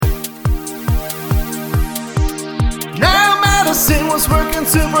was working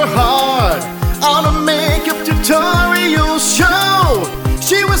super hard on a makeup tutorial show.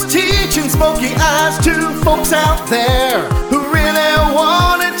 She was teaching smoky eyes to folks out there who really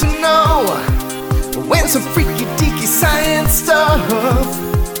wanted to know when some freaky deaky science stuff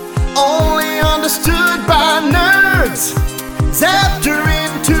only understood by nerds zapped her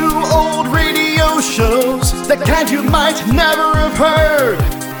into old radio shows, the kind you might never have heard.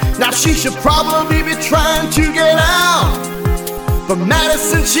 Now she should probably be trying to get out, but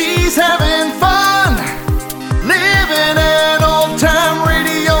Madison, she's having fun, living an old-time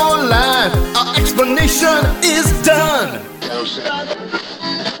radio life. Our explanation is done. Madison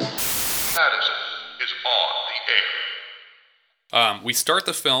is on the air. We start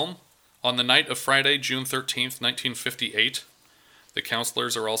the film on the night of Friday, June 13th, 1958. The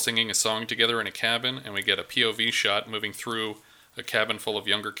counselors are all singing a song together in a cabin, and we get a POV shot moving through a cabin full of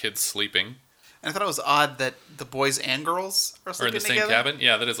younger kids sleeping. And I thought it was odd that the boys and girls are sleeping in the same together. cabin?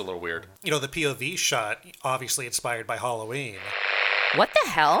 Yeah, that is a little weird. You know, the POV shot, obviously inspired by Halloween. What the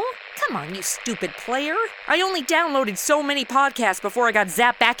hell? Come on, you stupid player. I only downloaded so many podcasts before I got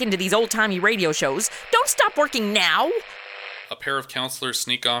zapped back into these old-timey radio shows. Don't stop working now. A pair of counselors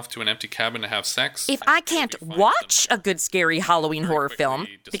sneak off to an empty cabin to have sex. If I can't watch a good scary Halloween horror film,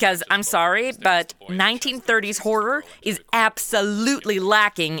 because I'm sorry, but 1930s horror is absolutely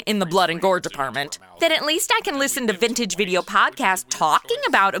lacking in the blood and gore department, then at least I can listen to vintage video podcasts talking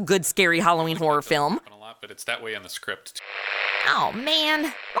about a good scary Halloween horror film. But it's that way in the script. Oh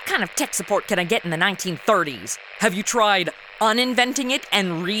man, what kind of tech support can I get in the 1930s? Have you tried uninventing it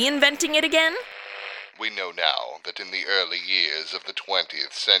and reinventing it again? We know now that in the early years of the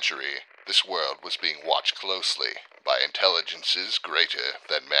 20th century, this world was being watched closely by intelligences greater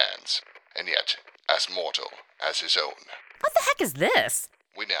than man's, and yet as mortal as his own. What the heck is this?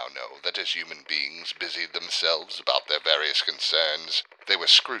 We now know that as human beings busied themselves about their various concerns, they were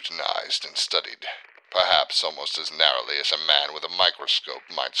scrutinized and studied, perhaps almost as narrowly as a man with a microscope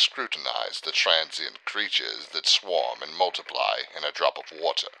might scrutinize the transient creatures that swarm and multiply in a drop of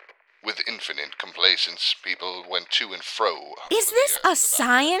water. With infinite complacence, people went to and fro. Is this a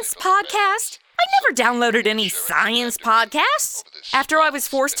science podcast? I never downloaded any science podcasts. After I was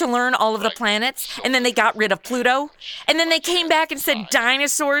forced to learn all of the planets, and then they got rid of Pluto, and then they came back and said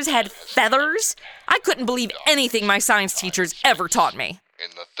dinosaurs had feathers, I couldn't believe anything my science teachers ever taught me.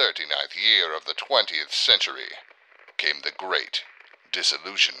 In the 39th year of the 20th century came the Great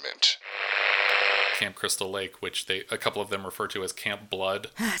Disillusionment. Camp Crystal Lake, which a couple of them refer to as Camp Blood.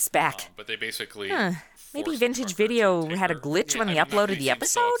 It's back. But they basically... Maybe Vintage Video had a glitch when they uploaded the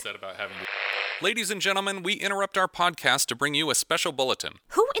episode? Ladies and gentlemen, we interrupt our podcast to bring you a special bulletin.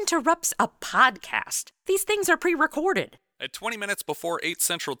 Who interrupts a podcast? These things are pre-recorded. At 20 minutes before 8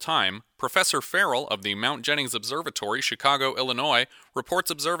 Central Time, Professor Farrell of the Mount Jennings Observatory, Chicago, Illinois,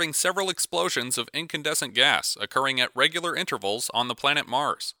 reports observing several explosions of incandescent gas occurring at regular intervals on the planet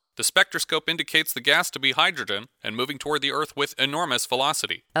Mars. The spectroscope indicates the gas to be hydrogen and moving toward the Earth with enormous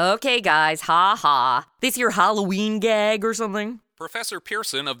velocity. Okay, guys, ha. This your Halloween gag or something? Professor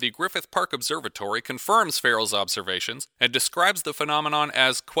Pearson of the Griffith Park Observatory confirms Farrell's observations and describes the phenomenon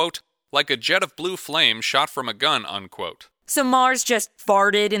as, quote, like a jet of blue flame shot from a gun, unquote. So Mars just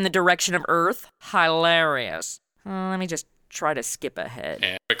farted in the direction of Earth? Hilarious. Let me just try to skip ahead.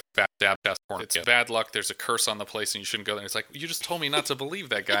 And quick fast dab test porn. It's bad luck. There's a curse on the place and you shouldn't go there. It's like, you just told me not to believe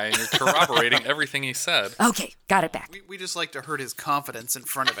that guy and you're corroborating everything he said. Okay, got it back. We just like to hurt his confidence in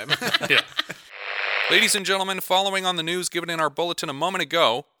front of him. Yeah. Ladies and gentlemen, following on the news given in our bulletin a moment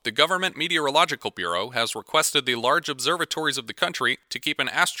ago, the Government Meteorological Bureau has requested the large observatories of the country to keep an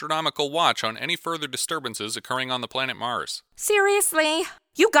astronomical watch on any further disturbances occurring on the planet Mars. Seriously?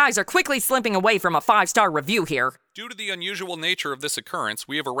 You guys are quickly slipping away from a 5-star review here. Due to the unusual nature of this occurrence,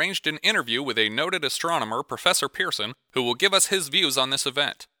 we have arranged an interview with a noted astronomer, Professor Pearson, who will give us his views on this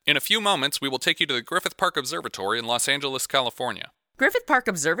event. In a few moments, we will take you to the Griffith Park Observatory in Los Angeles, California. Griffith Park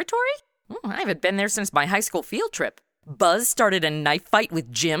Observatory? I haven't been there since my high school field trip. Buzz started a knife fight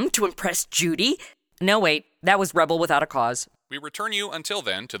with Jim to impress Judy. No, wait, that was Rebel Without a Cause. We return you until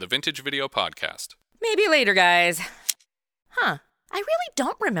then to the Vintage Video Podcast. Maybe later, guys. I really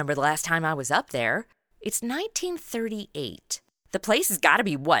don't remember the last time I was up there. It's 1938. The place has got to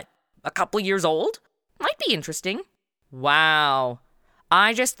be, what, a couple years old? Might be interesting. Wow.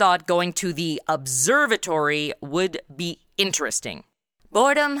 I just thought going to the observatory would be interesting.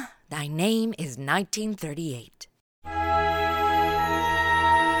 Boredom, thy name is 1938.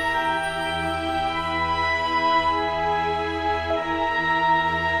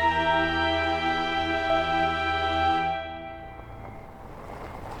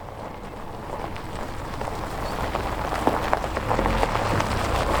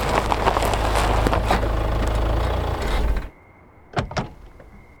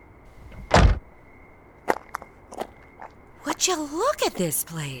 Look at this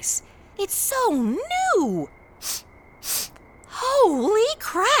place. It's so new. Holy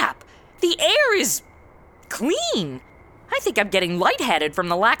crap! The air is clean. I think I'm getting lightheaded from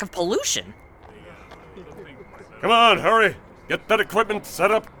the lack of pollution. Come on, hurry. Get that equipment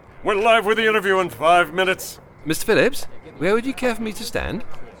set up. We're live with the interview in 5 minutes. Mr. Phillips, where would you care for me to stand?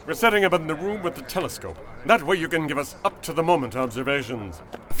 We're setting up in the room with the telescope. That way you can give us up-to-the-moment observations.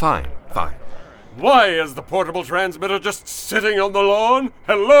 Fine. Why is the portable transmitter just sitting on the lawn?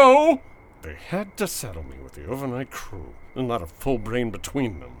 Hello? They had to settle me with the overnight crew, and not a full brain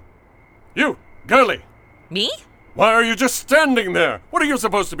between them. You, girlie! Me? Why are you just standing there? What are you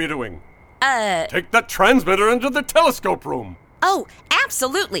supposed to be doing? Take that transmitter into the telescope room. Oh,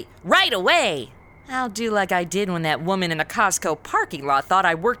 absolutely. Right away. I'll do like I did when that woman in the Costco parking lot thought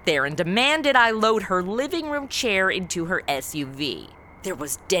I worked there and demanded I load her living room chair into her SUV. There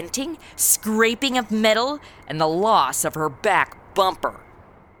was denting, scraping of metal, and the loss of her back bumper.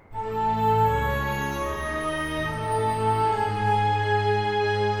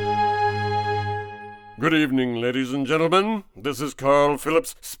 Good evening, ladies and gentlemen. This is Carl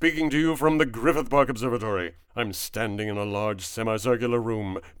Phillips speaking to you from the Griffith Park Observatory. I'm standing in a large semicircular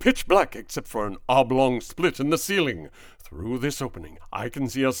room, pitch black except for an oblong split in the ceiling. Through this opening, I can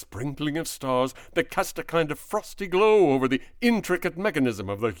see a sprinkling of stars that cast a kind of frosty glow over the intricate mechanism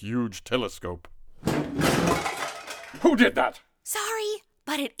of the huge telescope. Who did that? Sorry,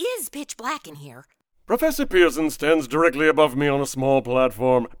 but it is pitch black in here. Professor Pearson stands directly above me on a small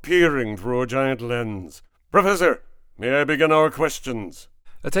platform, peering through a giant lens. Professor, may I begin our questions?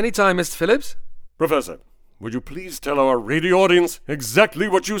 At any time, Mr. Phillips. Professor, would you please tell our radio audience exactly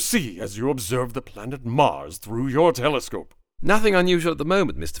what you see as you observe the planet Mars through your telescope? Nothing unusual at the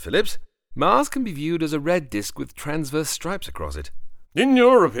moment, Mr. Phillips. Mars can be viewed as a red disk with transverse stripes across it. In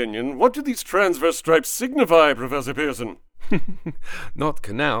your opinion, what do these transverse stripes signify, Professor Pearson? Not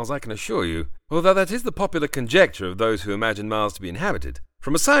canals, I can assure you, although that is the popular conjecture of those who imagine Mars to be inhabited.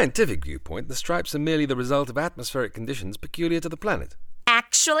 From a scientific viewpoint, the stripes are merely the result of atmospheric conditions peculiar to the planet.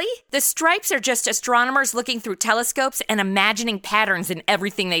 Actually, the stripes are just astronomers looking through telescopes and imagining patterns in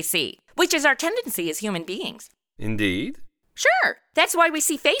everything they see, which is our tendency as human beings. Indeed? Sure, that's why we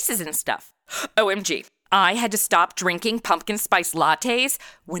see faces and stuff. OMG, I had to stop drinking pumpkin spice lattes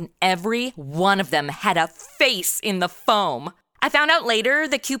when every one of them had a face in the foam. I found out later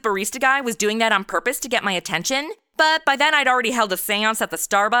the cute barista guy was doing that on purpose to get my attention, but by then I'd already held a seance at the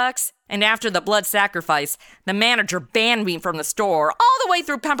Starbucks, and after the blood sacrifice, the manager banned me from the store all the way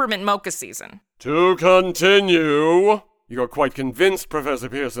through peppermint mocha season. To continue, you're quite convinced, Professor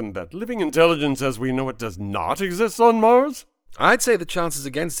Pearson, that living intelligence as we know it does not exist on Mars? I'd say the chances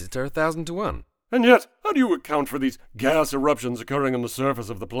against it are 1,000 to 1. And yet, how do you account for these gas eruptions occurring on the surface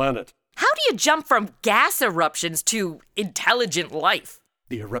of the planet? How do you jump from gas eruptions to intelligent life?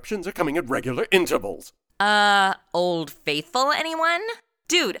 The eruptions are coming at regular intervals. Old Faithful, anyone?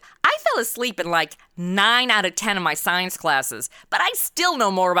 Dude, I fell asleep in like 9 out of 10 of my science classes, but I still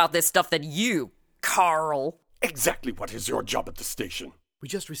know more about this stuff than you, Carl. Exactly what is your job at the station? We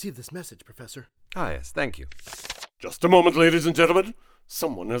just received this message, Professor. Ah, yes, thank you. Just a moment, ladies and gentlemen.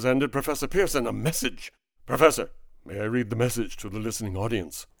 Someone has handed Professor Pearson a message. Professor, may I read the message to the listening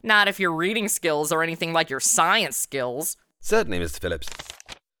audience? Not if your reading skills are anything like your science skills. Certainly, Mr. Phillips.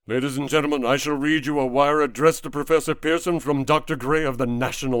 Ladies and gentlemen, I shall read you a wire addressed to Professor Pearson from Dr. Gray of the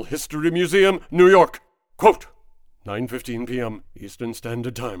National History Museum, New York. Quote, 9:15 p.m. Eastern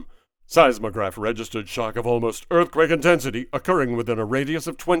Standard Time. Seismograph registered shock of almost earthquake intensity occurring within a radius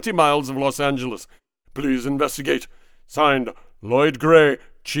of 20 miles of Los Angeles. Please investigate. Signed, Lloyd Gray,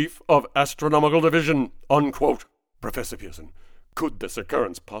 Chief of Astronomical Division, unquote. Professor Pearson, could this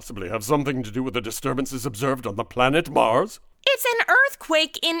occurrence possibly have something to do with the disturbances observed on the planet Mars? It's an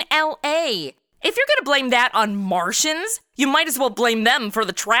earthquake in L.A. If you're going to blame that on Martians, you might as well blame them for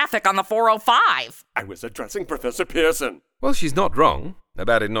the traffic on the 405. I was addressing Professor Pearson. Well, she's not wrong.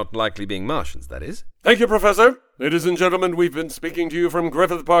 About it not likely being Martians, that is. Thank you, Professor. Ladies and gentlemen, we've been speaking to you from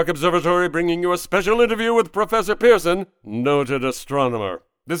Griffith Park Observatory, bringing you a special interview with Professor Pearson, noted astronomer.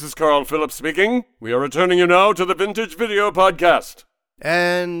 This is Carl Phillips speaking. We are returning you now to the Vintage Video Podcast.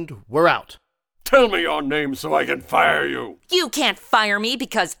 And we're out. Tell me your name so I can fire you. You can't fire me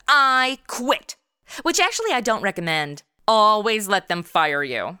because I quit. Which actually I don't recommend. Always let them fire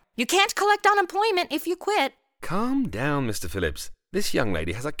you. You can't collect unemployment if you quit. Calm down, Mr. Phillips. This young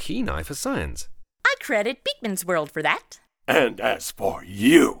lady has a keen eye for science. I credit Beekman's World for that. And as for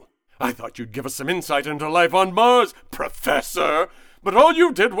you, I thought you'd give us some insight into life on Mars, Professor. But all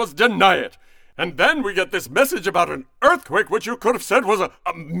you did was deny it. And then we get this message about an earthquake, which you could have said was a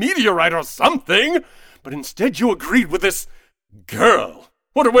meteorite or something. But instead you agreed with this Girl,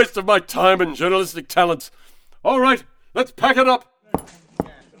 what a waste of my time and journalistic talents. All right, let's pack it up.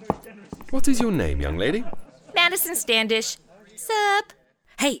 What is your name, young lady? Madison Standish. Sup?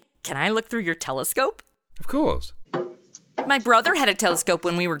 Hey, can I look through your telescope? Of course. My brother had a telescope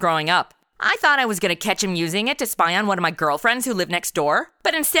when we were growing up. I thought I was going to catch him using it to spy on one of my girlfriends who lived next door,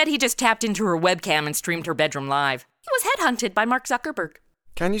 but instead he just tapped into her webcam and streamed her bedroom live. He was headhunted by Mark Zuckerberg.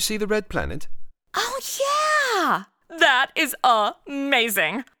 Can you see the red planet? Oh, yeah! That is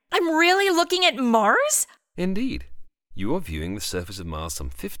amazing. I'm really looking at Mars? Indeed. You are viewing the surface of Mars some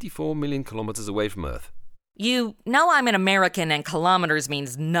 54 million kilometers away from Earth. You know I'm an American and kilometers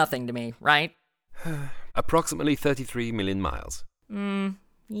means nothing to me, right? Approximately 33 million miles.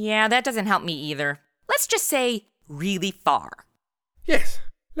 Yeah, that doesn't help me either. Let's just say really far. Yes.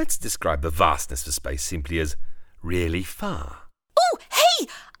 Let's describe the vastness of space simply as really far. Oh, hey!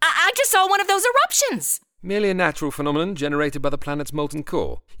 I just saw one of those eruptions! Merely a natural phenomenon generated by the planet's molten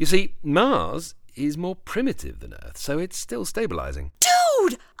core. You see, Mars is more primitive than Earth, so it's still stabilizing.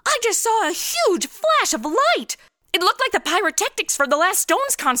 Dude! I just saw a huge flash of light! It looked like the pyrotechnics for the last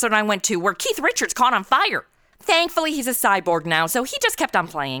Stones concert I went to, where Keith Richards caught on fire. Thankfully, he's a cyborg now, so he just kept on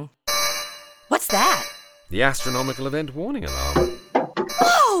playing. What's that? The astronomical event warning alarm.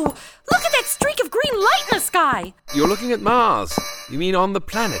 Whoa! Look at that streak of green light in the sky! You're looking at Mars. You mean on the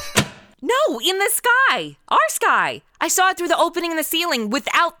planet? No, in the sky! Our sky! I saw it through the opening in the ceiling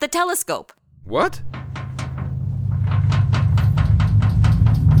without the telescope. What?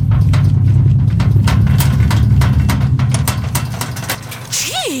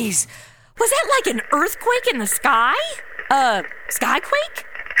 Jeez! Was that like an earthquake in the sky? Skyquake?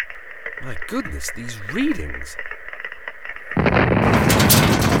 My goodness, these readings.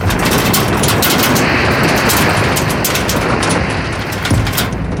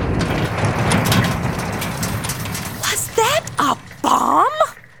 Was that a bomb?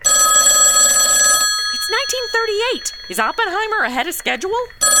 It's 1938. Is Oppenheimer ahead of schedule?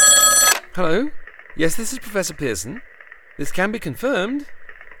 Hello? Yes, this is Professor Pearson. This can be confirmed.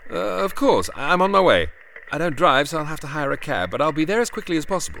 Of course, I'm on my way. I don't drive, so I'll have to hire a cab, but I'll be there as quickly as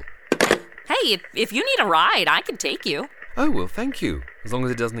possible. Hey, if you need a ride, I can take you. Oh, well, thank you. As long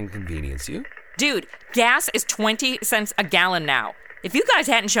as it doesn't inconvenience you. Dude, gas is 20 cents a gallon now. If you guys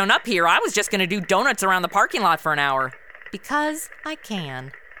hadn't shown up here, I was just gonna do donuts around the parking lot for an hour. Because I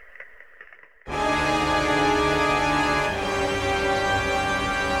can.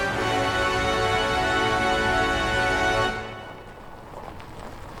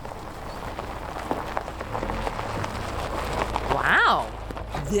 Wow,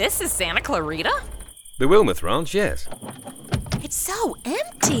 this is Santa Clarita? The Wilmoth Ranch, yes. It's so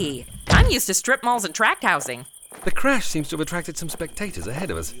empty. I'm used to strip malls and tract housing. The crash seems to have attracted some spectators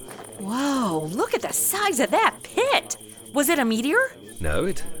ahead of us. Whoa, look at the size of that pit. Was it a meteor? No,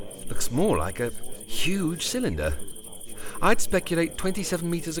 it looks more like a huge cylinder. I'd speculate 27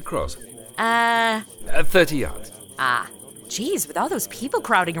 meters across. 30 yards. Geez, with all those people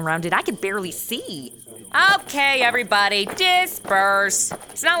crowding around it, I could barely see. Okay, everybody, disperse.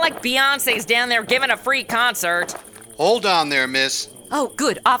 It's not like Beyonce's down there giving a free concert. Hold on there, miss. Oh,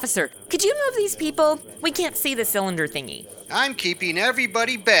 good. Officer, could you move these people? We can't see the cylinder thingy. I'm keeping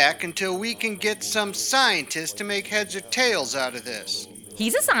everybody back until we can get some scientists to make heads or tails out of this.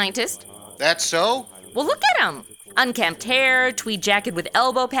 He's a scientist. That's so? Well, look at him. Unkempt hair, tweed jacket with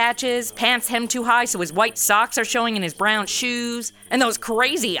elbow patches, pants hemmed too high so his white socks are showing in his brown shoes, and those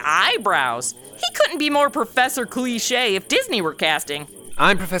crazy eyebrows. He couldn't be more Professor Cliché if Disney were casting.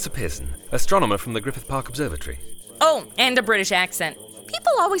 I'm Professor Pearson, astronomer from the Griffith Park Observatory. Oh, and a British accent.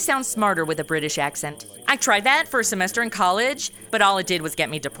 People always sound smarter with a British accent. I tried that for a semester in college, but all it did was get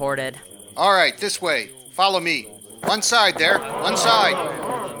me deported. All right, this way. Follow me. One side there. One side.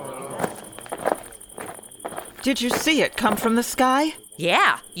 Did you see it come from the sky?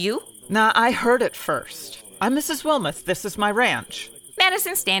 Yeah, you? Nah, I heard it first. I'm Mrs. Wilmoth. This is my ranch.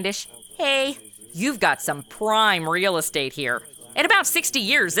 Madison Standish. Hey, you've got some prime real estate here. In about 60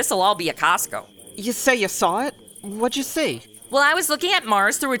 years, this'll all be a Costco. You say you saw it? What'd you see? Well, I was looking at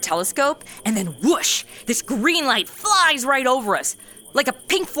Mars through a telescope, and then whoosh, this green light flies right over us. Like a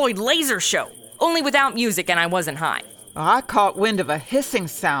Pink Floyd laser show. Only without music, and I wasn't high. I caught wind of a hissing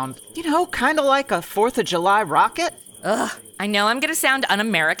sound. You know, kind of like a 4th of July rocket. Ugh, I know I'm gonna sound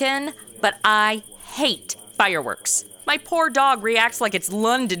un-American, but I hate fireworks. My poor dog reacts like it's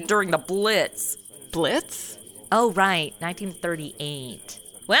London during the Blitz. Blitz? Oh, right, 1938.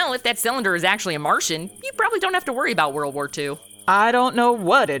 Well, if that cylinder is actually a Martian, you probably don't have to worry about World War II. I don't know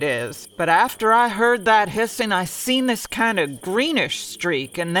what it is, but after I heard that hissing, I seen this kind of greenish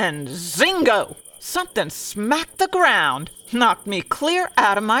streak, and then zingo! Something smacked the ground. Knocked me clear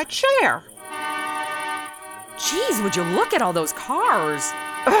out of my chair. Jeez, would you look at all those cars?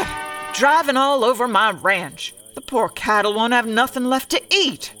 Driving all over my ranch. The poor cattle won't have nothing left to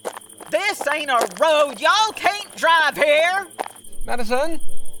eat. This ain't a road. Y'all can't drive here. Madison?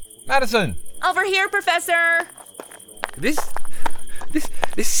 Madison! Over here, Professor. This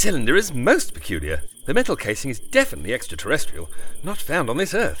cylinder is most peculiar. The metal casing is definitely extraterrestrial, not found on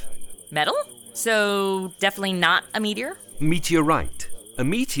this Earth. Metal? So, definitely not a meteor? Meteorite. A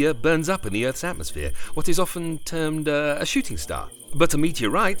meteor burns up in the Earth's atmosphere, what is often termed a shooting star. But a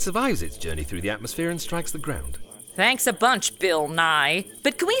meteorite survives its journey through the atmosphere and strikes the ground. Thanks a bunch, Bill Nye.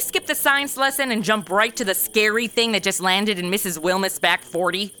 But can we skip the science lesson and jump right to the scary thing that just landed in Mrs. Wilmot's back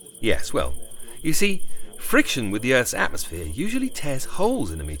 40? Yes, well, you see, friction with the Earth's atmosphere usually tears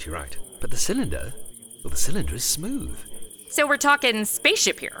holes in a meteorite. But the cylinder is smooth. So we're talking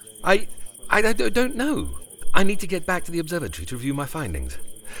spaceship here? I don't know. I need to get back to the observatory to review my findings.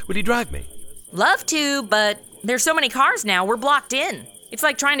 Will you drive me? Love to, but there's so many cars now, we're blocked in. It's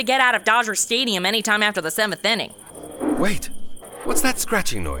like trying to get out of Dodger Stadium anytime after the 7th inning. Wait, what's that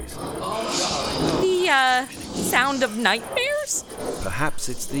scratching noise? The, sound of nightmares? Perhaps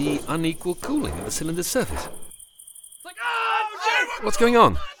it's the unequal cooling of the cylinder's surface. What's going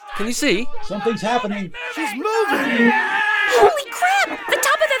on? Can you see? Something's happening. She's moving! Holy crap! The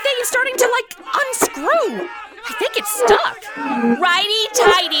top of the thing is starting to, unscrew! I think it's stuck.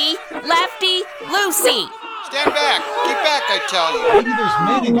 Righty-tighty, lefty-loosey. Stand back. Keep back, I tell you. Maybe there's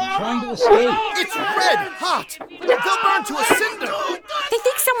men in it trying to escape. It's red hot! They'll burn to a cinder! They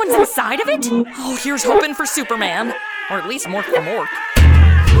think someone's inside of it? Oh, here's hoping for Superman. Or at least Mork the Mork.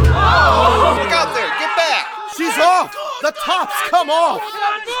 Look out there. Get back. She's off! The top's come off!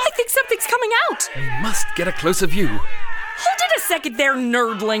 I think something's coming out. We must get a closer view. Hold it a second there,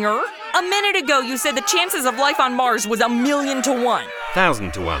 nerdlinger. A minute ago you said the chances of life on Mars was 1,000,000 to 1.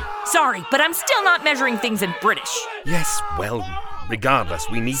 1,000 to 1. Sorry, but I'm still not measuring things in British. Yes, well, regardless,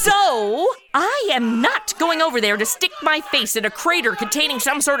 we need So, I am not going over there to stick my face in a crater containing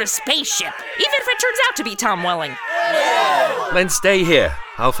some sort of spaceship, even if it turns out to be Tom Welling. Then stay here.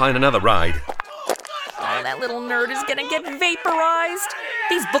 I'll find another ride. Oh, that little nerd is gonna get vaporized.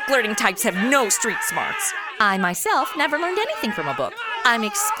 These book-learning types have no street smarts. I myself never learned anything from a book. I'm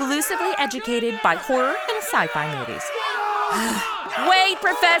exclusively educated by horror and sci-fi movies. Wait,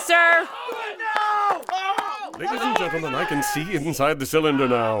 Professor! Ladies and gentlemen, I can see inside the cylinder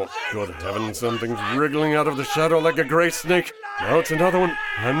now. Good heavens, something's wriggling out of the shadow like a gray snake. Now it's another one,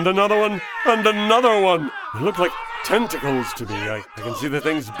 and another one, and another one. They look like tentacles to me. I can see the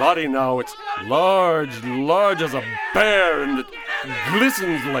thing's body now. It's large as a bear, and it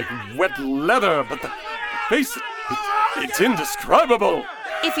glistens like wet leather, but the face, it's indescribable.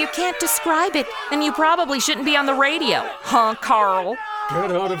 If you can't describe it, then you probably shouldn't be on the radio. Huh, Carl?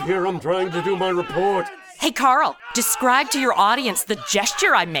 Get out of here, I'm trying to do my report. Hey, Carl, describe to your audience the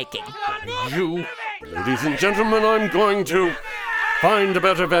gesture I'm making. You, ladies and gentlemen, I'm going to find a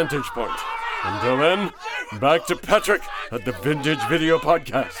better vantage point. Until then, back to Patrick at the Vintage Video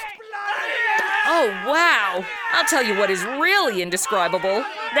Podcast. Oh, wow. I'll tell you what is really indescribable.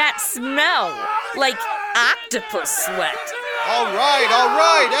 That smell. Like octopus sweat. All right.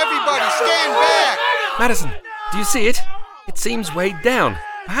 Everybody stand back. Madison, do you see it? It seems weighed down.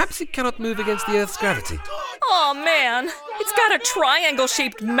 Perhaps it cannot move against the Earth's gravity. Oh, man. It's got a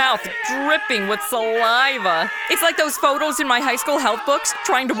triangle-shaped mouth dripping with saliva. It's like those photos in my high school health books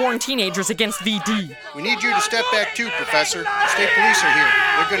trying to warn teenagers against VD. We need you to step back too, Professor. State police are here.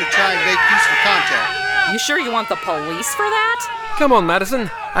 They're going to try and make peaceful contact. You sure you want the police for that? Come on, Madison.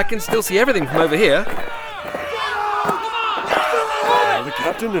 I can still see everything from over here. The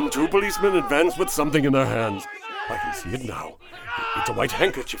captain and two policemen advance with something in their hands. I can see it now. It's a white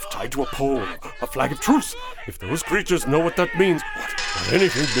handkerchief tied to a pole, a flag of truce. If those creatures know what that means, what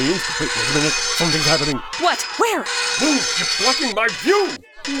anything means. Wait a minute, something's happening. What? Where? Move, you're blocking my view!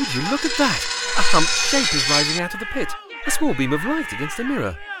 Would you look at that? A humped shape is rising out of the pit. A small beam of light against a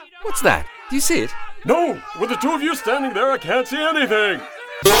mirror. What's that? Do you see it? No! With the two of you standing there, I can't see anything!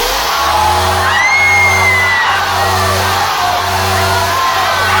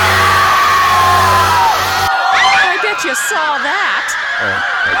 You saw that?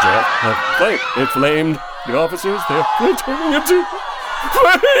 It flamed. The officers, they're turning into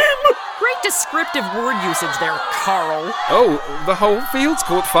flame! Great descriptive word usage there, Carl. Oh, the whole field's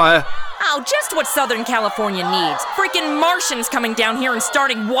caught fire. Oh, just what Southern California needs. Freaking Martians coming down here and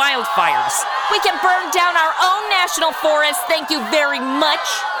starting wildfires. We can burn down our own national forest, thank you very much.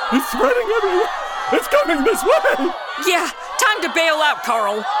 It's spreading everywhere. It's coming this way. Yeah, time to bail out,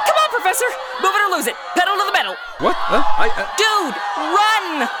 Carl. Come on, Professor. Move it or lose it. Pedal to the metal. pedal! What? Dude,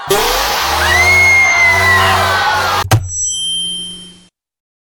 run!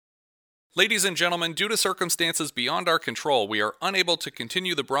 Ladies and gentlemen, due to circumstances beyond our control, we are unable to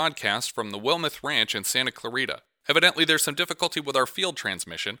continue the broadcast from the Wilmoth Ranch in Santa Clarita. Evidently, there's some difficulty with our field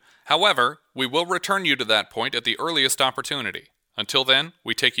transmission. However, we will return you to that point at the earliest opportunity. Until then,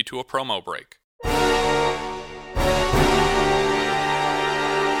 we take you to a promo break.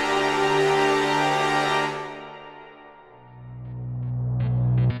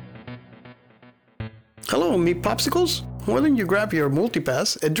 Hello, meat popsicles? Why don't you grab your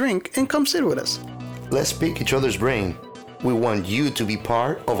multipass, a drink, and come sit with us? Let's pick each other's brain. We want you to be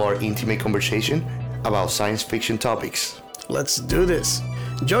part of our intimate conversation about science fiction topics. Let's do this.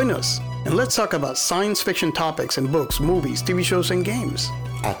 Join us, and let's talk about science fiction topics in books, movies, TV shows, and games.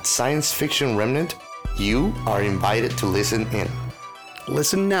 At Science Fiction Remnant, you are invited to listen in.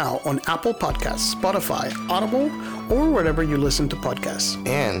 Listen now on Apple Podcasts, Spotify, Audible, or wherever you listen to podcasts.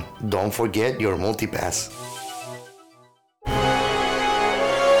 And don't forget your multipass.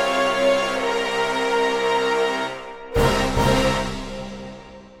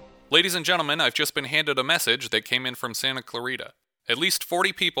 Ladies and gentlemen, I've just been handed a message that came in from Santa Clarita. At least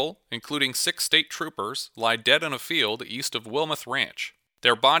 40 people, including 6 state troopers, lie dead in a field east of Wilmoth Ranch.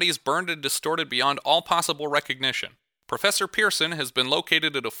 Their bodies burned and distorted beyond all possible recognition. Professor Pearson has been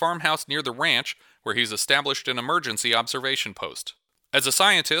located at a farmhouse near the ranch where he's established an emergency observation post. As a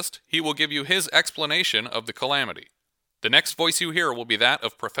scientist, he will give you his explanation of the calamity. The next voice you hear will be that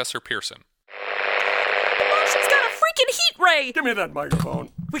of Professor Pearson. She's got a freaking heat ray! Give me that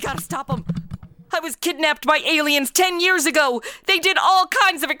microphone. We gotta stop them. I was kidnapped by aliens 10 years ago. They did all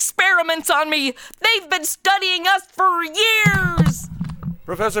kinds of experiments on me. They've been studying us for years.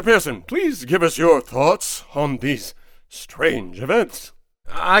 Professor Pearson, please give us your thoughts on these strange events.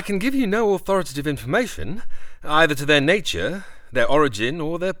 I can give you no authoritative information, either to their nature, their origin,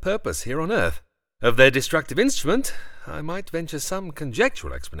 or their purpose here on Earth. Of their destructive instrument, I might venture some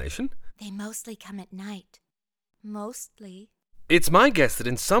conjectural explanation. They mostly come at night. Mostly. It's my guess that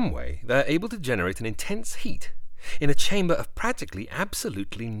in some way they're able to generate an intense heat in a chamber of practically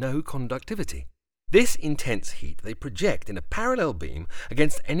absolutely no conductivity. This intense heat they project in a parallel beam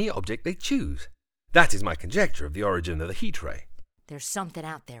against any object they choose. That is my conjecture of the origin of the heat ray. There's something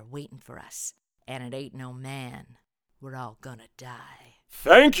out there waiting for us, and it ain't no man. We're all gonna die.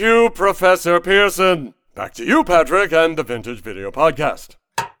 Thank you, Professor Pearson. Back to you, Patrick, and the Vintage Video Podcast.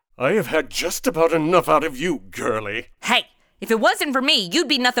 I have had just about enough out of you, girlie. Hey, if it wasn't for me, you'd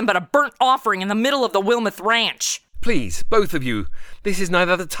be nothing but a burnt offering in the middle of the Wilmoth Ranch. Please, both of you, this is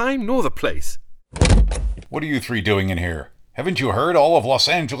neither the time nor the place. What are you three doing in here? Haven't you heard all of Los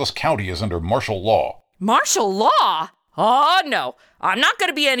Angeles County is under martial law? Martial law? Oh, no. I'm not going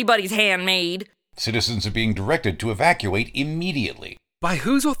to be anybody's handmaid. Citizens are being directed to evacuate immediately. By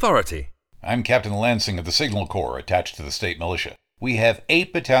whose authority? I'm Captain Lansing of the Signal Corps attached to the state militia. We have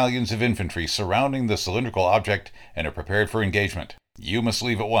 8 battalions of infantry surrounding the cylindrical object and are prepared for engagement. You must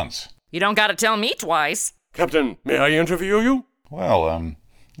leave at once. You don't got to tell me twice. Captain, may I interview you? Well,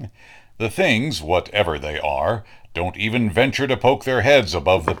 the things, whatever they are, don't even venture to poke their heads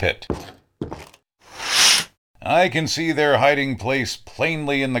above the pit. I can see their hiding place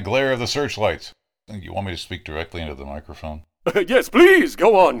plainly in the glare of the searchlights. You want me to speak directly into the microphone? Yes, please,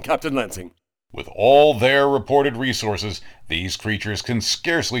 go on, Captain Lansing. With all their reported resources, these creatures can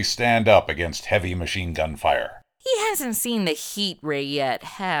scarcely stand up against heavy machine gun fire. He hasn't seen the heat ray yet,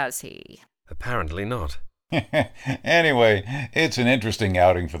 has he? Apparently not. Anyway, it's an interesting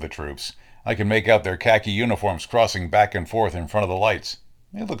outing for the troops. I can make out their khaki uniforms crossing back and forth in front of the lights.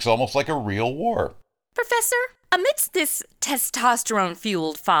 It looks almost like a real war. Professor, amidst this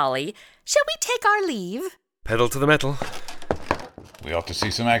testosterone-fueled folly, shall we take our leave? Pedal to the metal. We ought to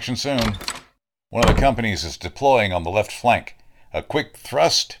see some action soon. One of the companies is deploying on the left flank. A quick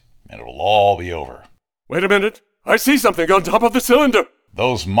thrust, and it'll all be over. Wait a minute. I see something on top of the cylinder.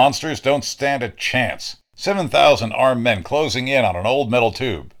 Those monsters don't stand a chance. 7,000 armed men closing in on an old metal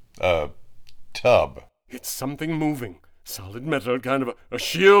tube. Tub. It's something moving. Solid metal, kind of a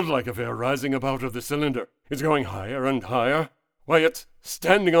shield-like affair rising up out of the cylinder. It's going higher and higher. Why, it's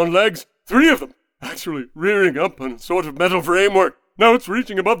standing on legs. 3 of them. Actually rearing up on a sort of metal framework. Now it's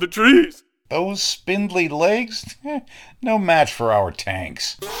reaching above the trees. Those spindly legs? No match for our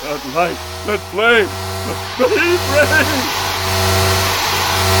tanks. That light, that flame, the heat ray!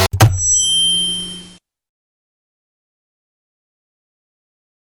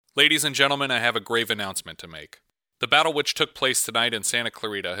 Ladies and gentlemen, I have a grave announcement to make. The battle which took place tonight in Santa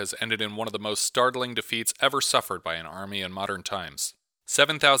Clarita has ended in one of the most startling defeats ever suffered by an army in modern times.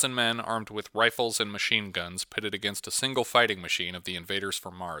 7,000 men armed with rifles and machine guns pitted against a single fighting machine of the invaders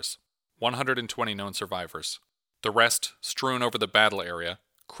from Mars. 120 known survivors. The rest strewn over the battle area,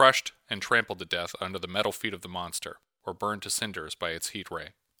 crushed and trampled to death under the metal feet of the monster, or burned to cinders by its heat ray.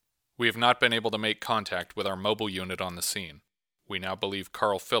 We have not been able to make contact with our mobile unit on the scene. We now believe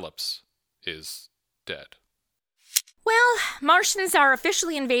Carl Phillips is dead. Well, Martians are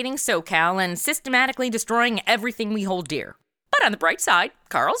officially invading SoCal and systematically destroying everything we hold dear. But on the bright side,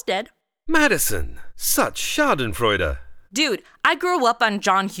 Carl's dead. Madison! Such schadenfreude! Dude, I grew up on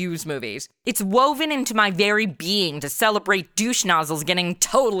John Hughes movies. It's woven into my very being to celebrate douche nozzles getting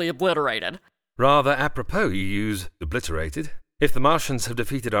totally obliterated. Rather apropos you use obliterated. If the Martians have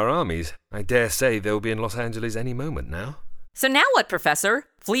defeated our armies, I dare say they'll be in Los Angeles any moment now. So now what, Professor?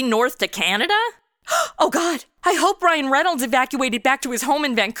 Flee north to Canada? Oh God, I hope Ryan Reynolds evacuated back to his home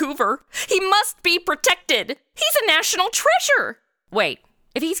in Vancouver. He must be protected. He's a national treasure. Wait,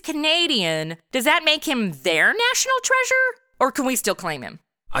 if he's Canadian, does that make him their national treasure? Or can we still claim him?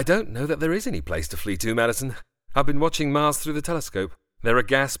 I don't know that there is any place to flee to, Madison. I've been watching Mars through the telescope. There are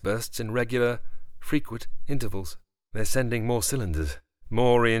gas bursts in regular, frequent intervals. They're sending more cylinders,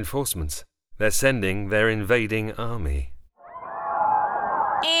 more reinforcements. They're sending their invading army.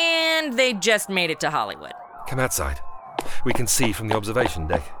 And they just made it to Hollywood. Come outside. We can see from the observation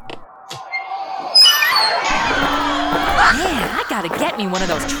deck. Man, I gotta get me one of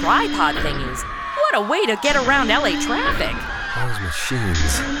those tripod thingies. What a way to get around LA traffic. Those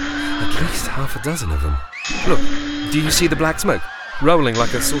machines. At least half a dozen of them. Look, do you see the black smoke? Rolling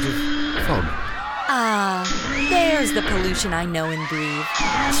like a sort of fog. Ah, there's the pollution I know and breathe.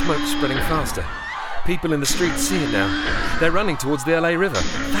 The smoke's spreading faster. People in the streets see it now. They're running towards the LA River.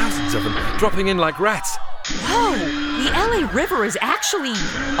 Thousands of them, dropping in like rats. Whoa, the LA River is actually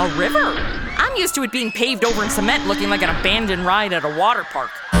a river. I'm used to it being paved over in cement looking like an abandoned ride at a water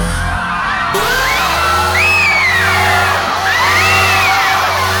park.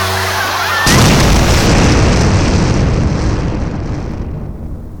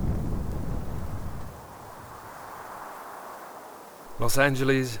 Los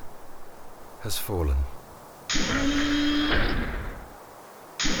Angeles has fallen.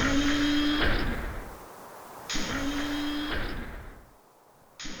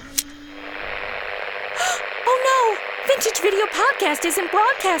 Oh no! Vintage Video Podcast isn't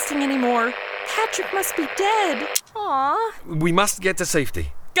broadcasting anymore. Patrick must be dead. Aw. We must get to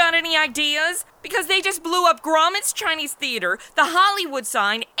safety. Got any ideas? Because they just blew up Gromit's Chinese Theater, the Hollywood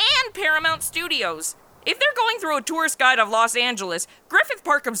sign, and Paramount Studios. If they're going through a tourist guide of Los Angeles, Griffith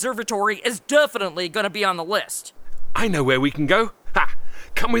Park Observatory is definitely going to be on the list. I know where we can go. Ha!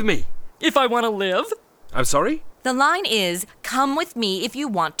 Come with me. If I want to live? I'm sorry? The line is, come with me if you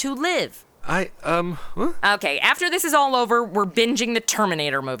want to live. What? Okay, after this is all over, we're binging the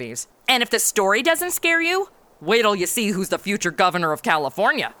Terminator movies. And if the story doesn't scare you, wait till you see who's the future governor of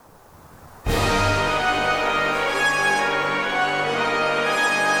California.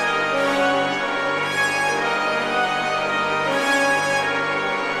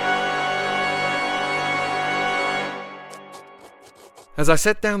 As I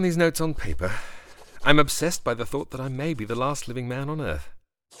set down these notes on paper, I'm obsessed by the thought that I may be the last living man on Earth.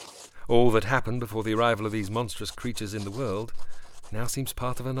 All that happened before the arrival of these monstrous creatures in the world now seems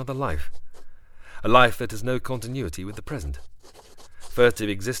part of another life. A life that has no continuity with the present. Furtive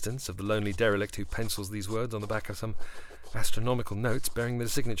existence of the lonely derelict who pencils these words on the back of some astronomical notes bearing the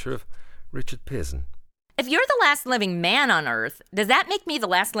signature of Richard Pearson. If you're the last living man on Earth, does that make me the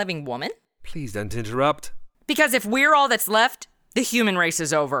last living woman? Please don't interrupt. Because if we're all that's left, the human race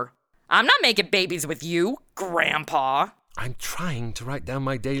is over. I'm not making babies with you, Grandpa. I'm trying to write down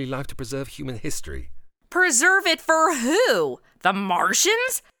my daily life to preserve human history. Preserve it for who? The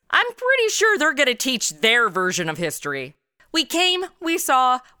Martians? I'm pretty sure they're gonna teach their version of history. We came, we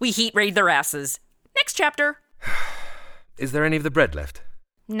saw, we heat rayed their asses. Next chapter. Is there any of the bread left?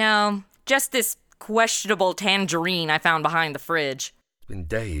 No, just this questionable tangerine I found behind the fridge. It's been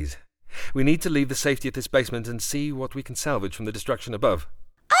days. We need to leave the safety of this basement and see what we can salvage from the destruction above.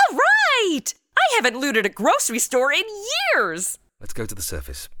 All right! I haven't looted a grocery store in years! Let's go to the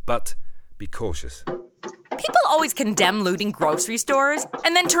surface, but be cautious. People always condemn looting grocery stores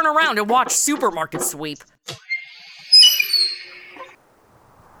and then turn around and watch supermarkets sweep.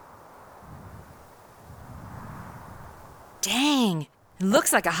 Dang, it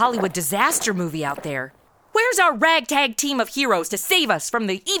looks like a Hollywood disaster movie out there. Where's our ragtag team of heroes to save us from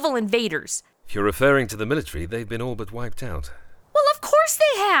the evil invaders? If you're referring to the military, they've been all but wiped out. Well, of course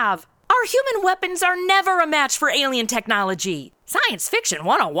they have! Our human weapons are never a match for alien technology. Science fiction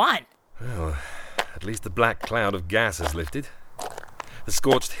 101. Well, at least the black cloud of gas has lifted. The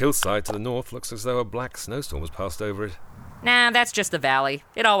scorched hillside to the north looks as though a black snowstorm has passed over it. Nah, that's just the valley.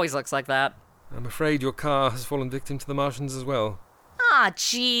 It always looks like that. I'm afraid your car has fallen victim to the Martians as well. Ah,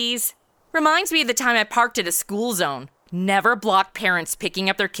 jeez. Reminds me of the time I parked at a school zone. Never block parents picking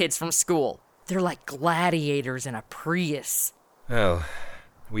up their kids from school. They're like gladiators in a Prius. Well,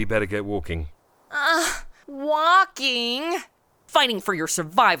 we better get walking. Walking? Fighting for your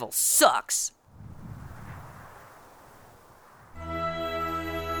survival sucks.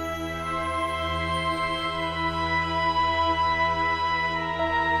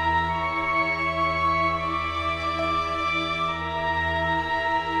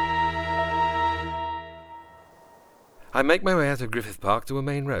 I make my way out of Griffith Park to a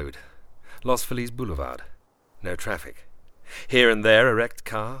main road. Los Feliz Boulevard. No traffic. Here and there a wrecked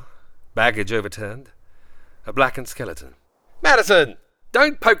car, baggage overturned, a blackened skeleton. Madison!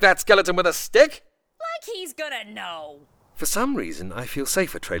 Don't poke that skeleton with a stick! Like he's gonna know. For some reason, I feel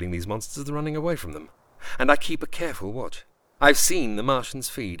safer trailing these monsters than running away from them, and I keep a careful watch. I've seen the Martians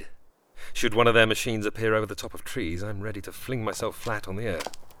feed. Should one of their machines appear over the top of trees, I'm ready to fling myself flat on the earth.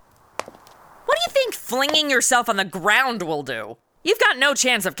 What do you think flinging yourself on the ground will do? You've got no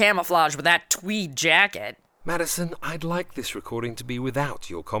chance of camouflage with that tweed jacket. Madison, I'd like this recording to be without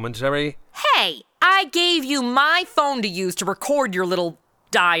your commentary. Hey, I gave you my phone to use to record your little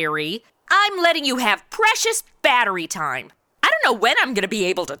diary. I'm letting you have precious battery time. I don't know when I'm going to be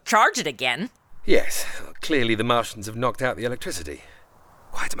able to charge it again. Yes, clearly the Martians have knocked out the electricity.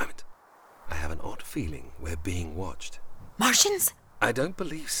 Quiet a moment. I have an odd feeling we're being watched. Martians? I don't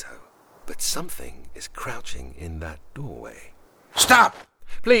believe so, but something is crouching in that doorway. Stop!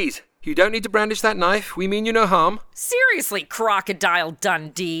 Please, you don't need to brandish that knife. We mean you no harm. Seriously, Crocodile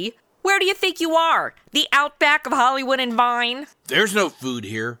Dundee. Where do you think you are? The outback of Hollywood and Vine? There's no food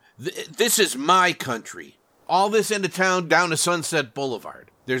here. This is my country. All this end of town down to Sunset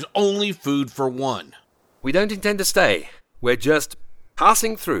Boulevard. There's only food for one. We don't intend to stay. We're just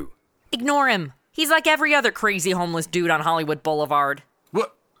passing through. Ignore him. He's like every other crazy homeless dude on Hollywood Boulevard.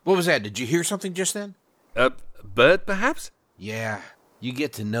 What was that? Did you hear something just then? A bird, perhaps? Yeah. You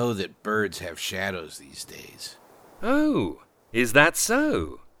get to know that birds have shadows these days. Oh, is that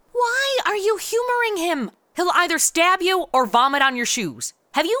so? Why are you humoring him? He'll either stab you or vomit on your shoes.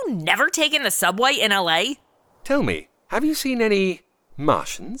 Have you never taken the subway in L.A.? Tell me, have you seen any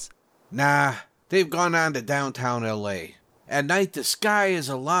Martians? Nah, they've gone on to downtown L.A. At night, the sky is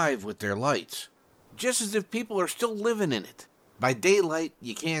alive with their lights, just as if people are still living in it. By daylight,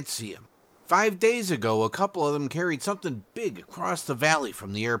 you can't see them. 5 days ago, a couple of them carried something big across the valley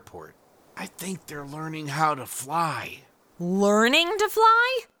from the airport. I think they're learning how to fly. Learning to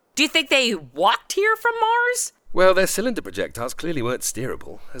fly? Do you think they walked here from Mars? Well, their cylinder projectiles clearly weren't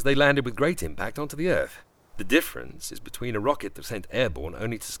steerable, as they landed with great impact onto the Earth. The difference is between a rocket that sent airborne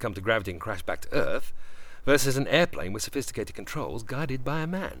only to succumb to gravity and crash back to Earth, versus an airplane with sophisticated controls guided by a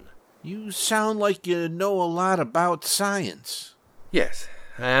man. You sound like you know a lot about science. Yes,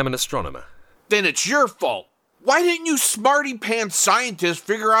 I am an astronomer. Then it's your fault. Why didn't you smarty-pants scientists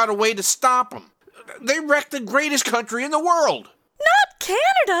figure out a way to stop them? They wrecked the greatest country in the world. Not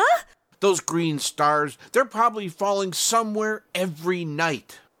Canada! Those green stars, they're probably falling somewhere every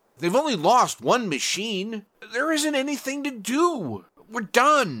night. They've only lost one machine. There isn't anything to do. We're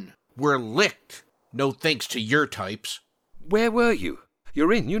done. We're licked. No thanks to your types. Where were you?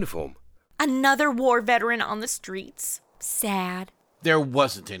 You're in uniform. Another war veteran on the streets. Sad. There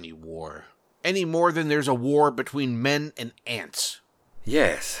wasn't any war. Any more than there's a war between men and ants.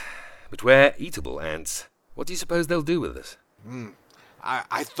 Yes, but we're eatable ants. What do you suppose they'll do with us?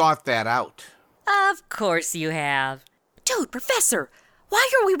 I thought that out. Of course you have. Dude, Professor, why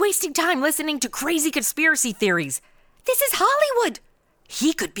are we wasting time listening to crazy conspiracy theories? This is Hollywood.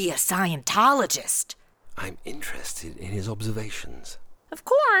 He could be a Scientologist. I'm interested in his observations. Of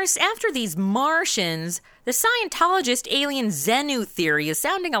course, after these Martians, the Scientologist alien Xenu theory is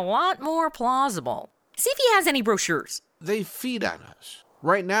sounding a lot more plausible. See if he has any brochures. They feed on us.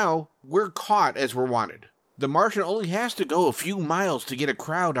 Right now, we're caught as we're wanted. The Martian only has to go a few miles to get a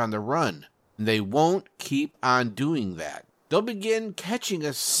crowd on the run. They won't keep on doing that. They'll begin catching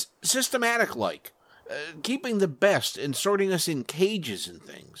us systematic-like, keeping the best and sorting us in cages and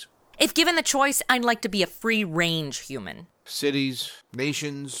things. If given the choice, I'd like to be a free-range human. Cities,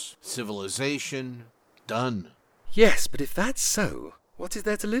 nations, civilization, done. Yes, but if that's so, what is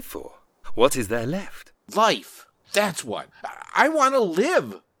there to live for? What is there left? Life. That's what. I want to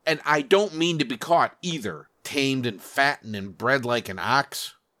live. And I don't mean to be caught either. Tamed and fattened and bred like an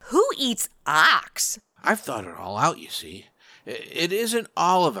ox. Who eats ox? I've thought it all out, you see. It isn't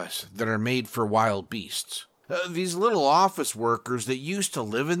all of us that are made for wild beasts. These little office workers that used to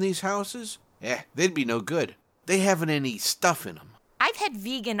live in these houses, they'd be no good. They haven't any stuff in them. I've had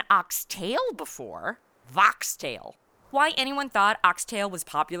vegan oxtail before. Voxtail. Why anyone thought oxtail was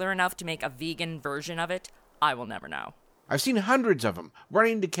popular enough to make a vegan version of it, I will never know. I've seen hundreds of them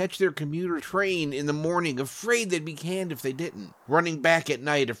running to catch their commuter train in the morning, afraid they'd be canned if they didn't. Running back at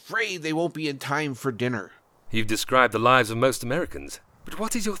night, afraid they won't be in time for dinner. You've described the lives of most Americans. But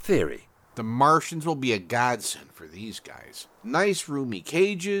what is your theory? The Martians will be a godsend for these guys. Nice roomy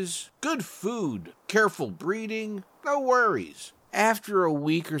cages, good food, careful breeding, no worries. After a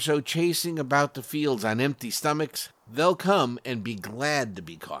week or so chasing about the fields on empty stomachs, they'll come and be glad to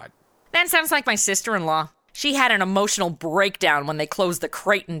be caught. That sounds like my sister-in-law. She had an emotional breakdown when they closed the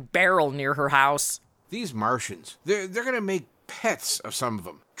crate and barrel near her house. These Martians, they're going to make pets of some of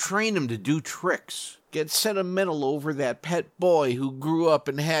them. Train them to do tricks. Get sentimental over that pet boy who grew up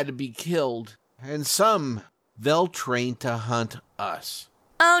and had to be killed. And some, they'll train to hunt us.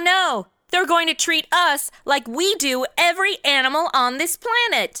 Oh no! They're going to treat us like we do every animal on this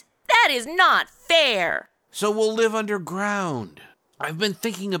planet. That is not fair. So we'll live underground. I've been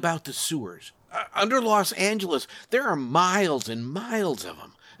thinking about the sewers. Under Los Angeles, there are miles and miles of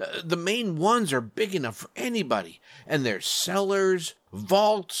them. The main ones are big enough for anybody. And there's cellars,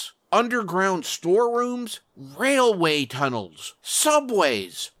 vaults, underground storerooms, railway tunnels,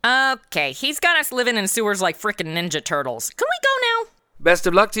 subways. Okay, he's got us living in sewers like frickin' Ninja Turtles. Can we go now? Best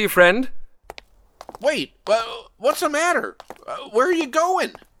of luck to you, friend. Wait, what's the matter? Where are you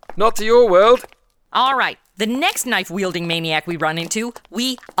going? Not to your world. All right, the next knife-wielding maniac we run into,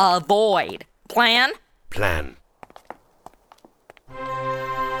 we avoid. Plan? Plan.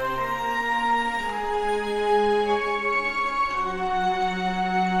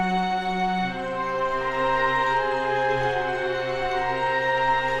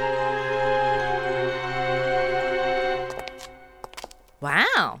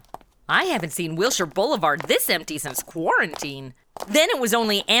 Wow, I haven't seen Wilshire Boulevard this empty since quarantine. Then it was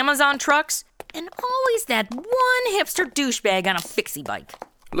only Amazon trucks, and always that one hipster douchebag on a fixie bike.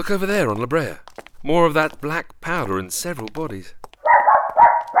 Look over there on La Brea. More of that black powder in several bodies.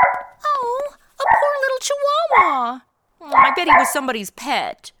 Oh, a poor little chihuahua. I bet he was somebody's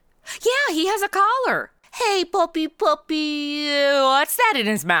pet. Yeah, he has a collar. Hey, puppy. What's that in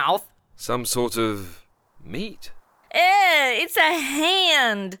his mouth? Some sort of meat. It's a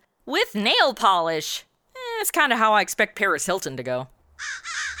hand with nail polish. It's kind of how I expect Paris Hilton to go.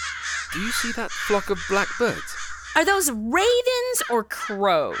 Do you see that flock of black birds? Are those ravens or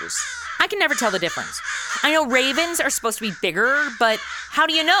crows? I can never tell the difference. I know ravens are supposed to be bigger, but how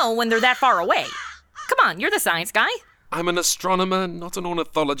do you know when they're that far away? Come on, you're the science guy. I'm an astronomer, not an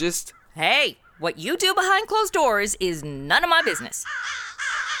ornithologist. Hey, what you do behind closed doors is none of my business.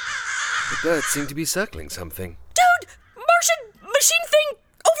 The birds seem to be circling something. Dude, Martian machine thing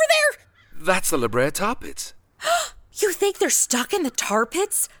over there! That's the La Brea tar pits. You think they're stuck in the tar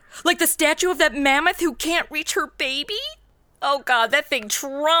pits? Like the statue of that mammoth who can't reach her baby? Oh God, that thing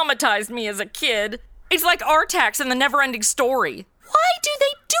traumatized me as a kid. It's like Artax in the Never-Ending Story. Why do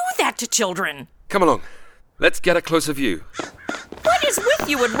they do that to children? Come along. Let's get a closer view. What is with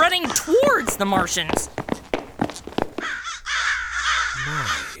you and running towards the Martians?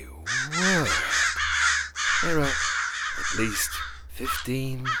 My word. There are at least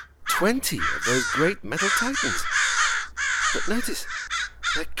 15, 20 of those great metal titans. But notice,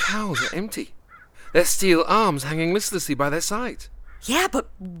 their cowls are empty. Their steel arms hanging listlessly by their sides. Yeah, but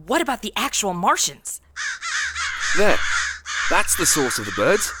what about the actual Martians? There. That's the source of the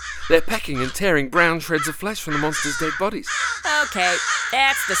birds. They're pecking and tearing brown shreds of flesh from the monsters' dead bodies. Okay,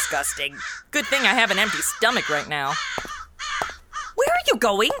 that's disgusting. Good thing I have an empty stomach right now. Where are you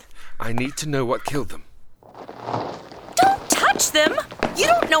going? I need to know what killed them. Don't touch them! You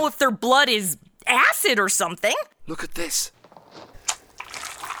don't know if their blood is acid or something. Look at this.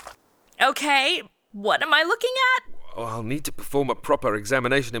 Okay, what am I looking at? Oh, I'll need to perform a proper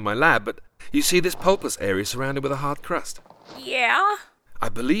examination in my lab, but you see this pulpous area surrounded with a hard crust? Yeah? I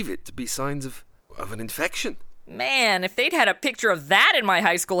believe it to be signs of an infection. Man, if they'd had a picture of that in my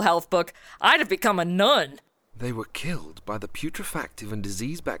high school health book, I'd have become a nun. They were killed by the putrefactive and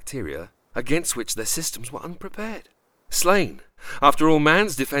diseased bacteria against which their systems were unprepared. Slain, after all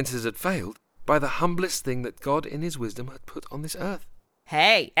man's defenses had failed, by the humblest thing that God in his wisdom had put on this earth.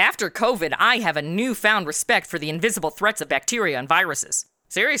 Hey, after COVID, I have a newfound respect for the invisible threats of bacteria and viruses.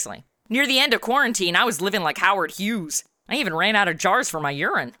 Seriously. Near the end of quarantine, I was living like Howard Hughes. I even ran out of jars for my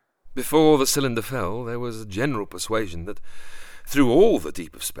urine. Before the cylinder fell, there was a general persuasion that through all the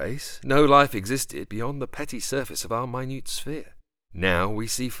deep of space, no life existed beyond the petty surface of our minute sphere. Now we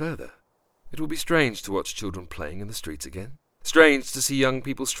see further. It will be strange to watch children playing in the streets again. Strange to see young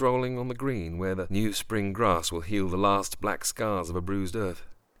people strolling on the green where the new spring grass will heal the last black scars of a bruised earth.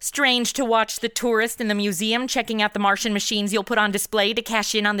 Strange to watch the tourist in the museum checking out the Martian machines you'll put on display to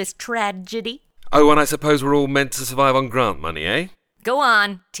cash in on this tragedy. Oh, and I suppose we're all meant to survive on grant money, eh? Go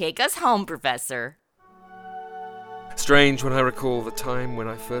on, take us home, Professor. Strange when I recall the time when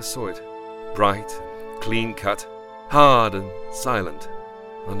I first saw it. Bright and clean-cut, hard and silent,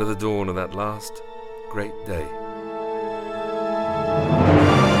 under the dawn of that last great day.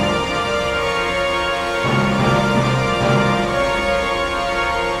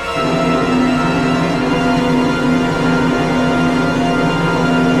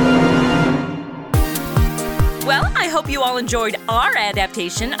 Well, I hope you all enjoyed our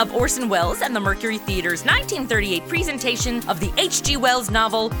adaptation of Orson Welles and the Mercury Theater's 1938 presentation of the H.G. Wells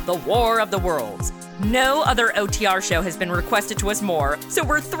novel, The War of the Worlds. No other OTR show has been requested to us more, so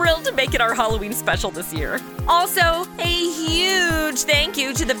we're thrilled to make it our Halloween special this year. Also, a huge thank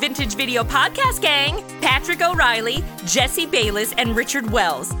you to the Vintage Video Podcast Gang, Patrick O'Reilly, Jesse Bayless, and Richard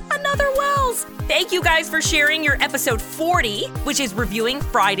Wells. Another Wells! Thank you guys for sharing your episode 40, which is reviewing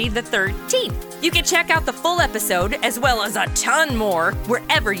Friday the 13th. You can check out the full episode, as well as a ton more,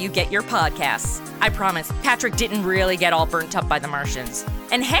 wherever you get your podcasts. I promise, Patrick didn't really get all burnt up by the Martians.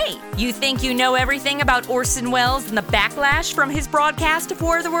 And hey, you think you know everything about Orson Welles and the backlash from his broadcast of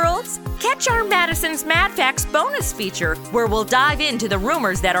War of the Worlds? Catch our Madison's Mad Facts bonus feature, where we'll dive into the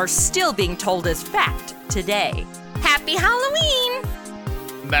rumors that are still being told as fact today. Happy Halloween!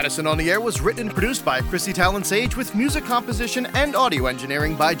 Madison on the Air was written and produced by Chrissy Talon Sage with music composition and audio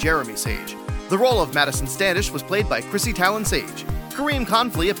engineering by Jeremy Sage. The role of Madison Standish was played by Chrissy Talon Sage. Kareem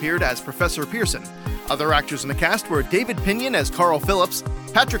Confley appeared as Professor Pearson. Other actors in the cast were David Pinion as Carl Phillips,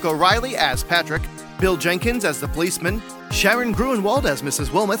 Patrick O'Reilly as Patrick, Bill Jenkins as the policeman, Sharon Gruenwald as Mrs.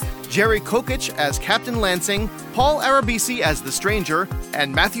 Wilmoth, Jerry Kokich as Captain Lansing, Paul Arabisi as the Stranger,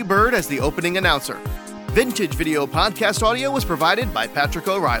 and Matthew Bird as the opening announcer. Vintage Video Podcast audio was provided by Patrick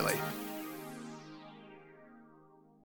O'Reilly.